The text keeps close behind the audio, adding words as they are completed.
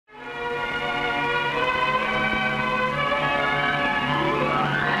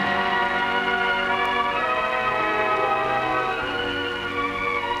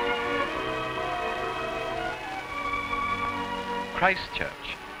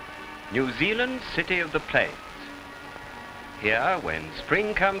Christchurch, New Zealand's city of the plains. Here, when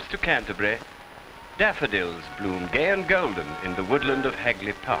spring comes to Canterbury, daffodils bloom gay and golden in the woodland of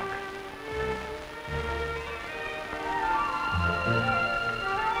Hagley Park.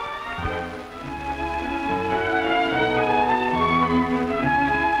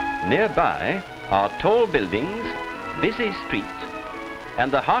 Nearby are tall buildings, busy streets,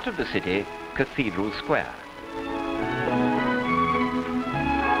 and the heart of the city, Cathedral Square.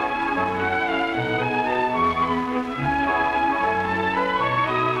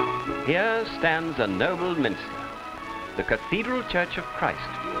 Here stands a noble minster, the Cathedral Church of Christ,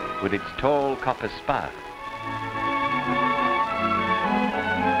 with its tall copper spire.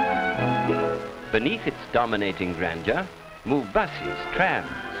 Beneath its dominating grandeur move buses, trams,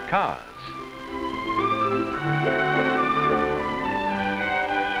 cars.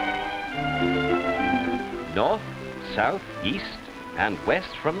 North, south, east, and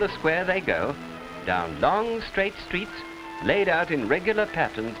west from the square they go, down long straight streets laid out in regular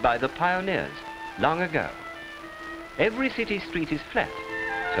patterns by the pioneers long ago. Every city street is flat,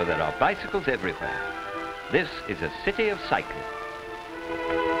 so there are bicycles everywhere. This is a city of cycling.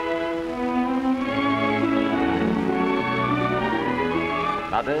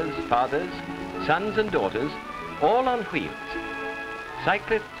 Mothers, fathers, sons and daughters, all on wheels.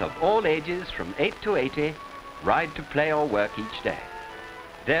 Cyclists of all ages from 8 to 80 ride to play or work each day.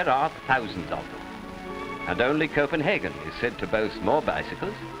 There are thousands of them, and only Copenhagen is said to boast more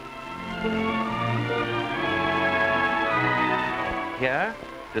bicycles. Here,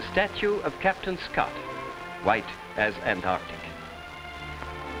 the statue of Captain Scott, white as Antarctic.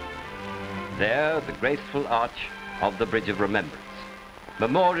 There, the graceful arch of the Bridge of Remembrance,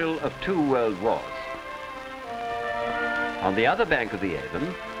 memorial of 2 world wars. On the other bank of the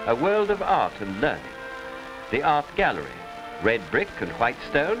Avon, a world of art and learning. The art gallery, red brick and white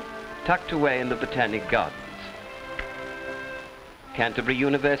stone, tucked away in the Botanic Gardens. Canterbury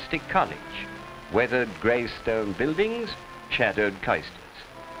University College, weathered grey stone buildings, shadowed cloisters.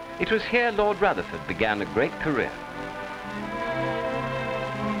 It was here Lord Rutherford began a great career.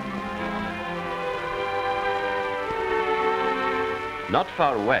 Not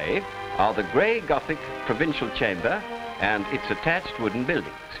far away are the grey Gothic Provincial Chamber and its attached wooden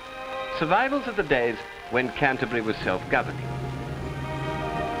buildings, survivals of the days when Canterbury was self-governing.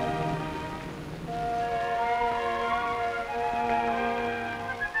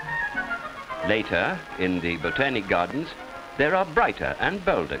 Later, in the Botanic Gardens, there are brighter and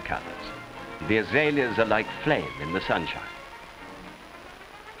bolder colours. The azaleas are like flame in the sunshine.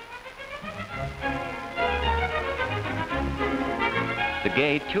 The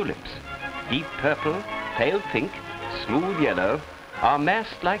gay tulips, deep purple, pale pink, smooth yellow, are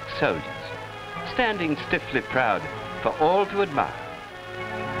massed like soldiers, standing stiffly proud for all to admire.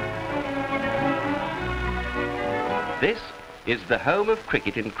 This is the home of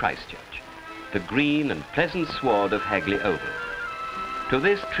cricket in Christchurch, the green and pleasant sward of Hagley Oval. To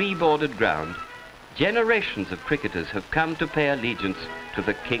this tree-bordered ground, generations of cricketers have come to pay allegiance to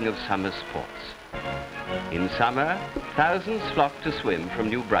the king of summer sports. In summer, thousands flock to swim from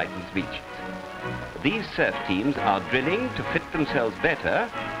New Brighton's beaches. These surf teams are drilling to fit themselves better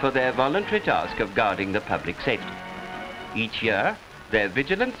for their voluntary task of guarding the public safety. Each year, their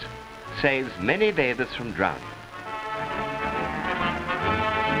vigilance saves many bathers from drowning.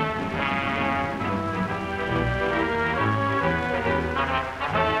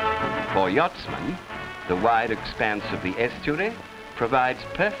 For yachtsmen, the wide expanse of the estuary provides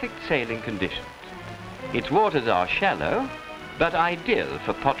perfect sailing conditions. Its waters are shallow, but ideal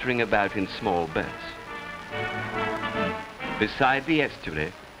for pottering about in small berths. Beside the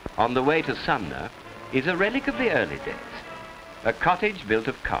estuary, on the way to Sumner, is a relic of the early days, a cottage built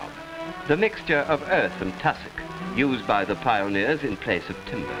of cob, the mixture of earth and tussock used by the pioneers in place of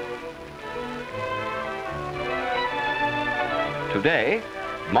timber. Today,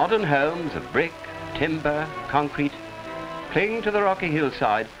 modern homes of brick, timber, concrete cling to the rocky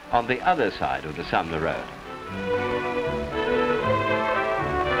hillside on the other side of the Sumner Road.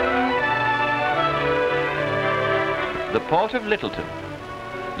 The port of Littleton,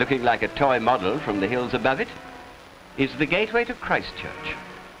 looking like a toy model from the hills above it, is the gateway to Christchurch.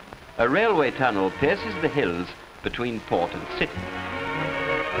 A railway tunnel pierces the hills between port and city.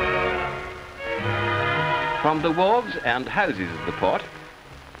 From the wharves and houses of the port,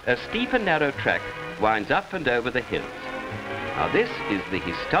 a steep and narrow track winds up and over the hills. Now this is the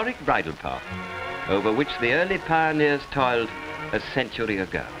historic bridle path over which the early pioneers toiled a century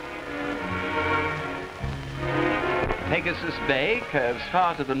ago. Pegasus Bay curves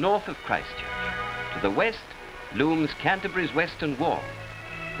far to the north of Christchurch. To the west, looms Canterbury's western wall,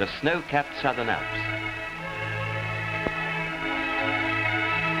 the snow-capped Southern Alps.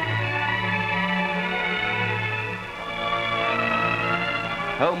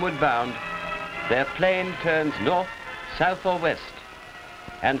 Homeward bound, their plain turns north, south or west,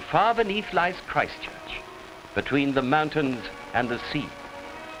 and far beneath lies Christchurch, between the mountains and the sea.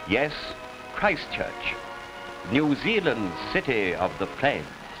 Yes, Christchurch, New Zealand's city of the plains.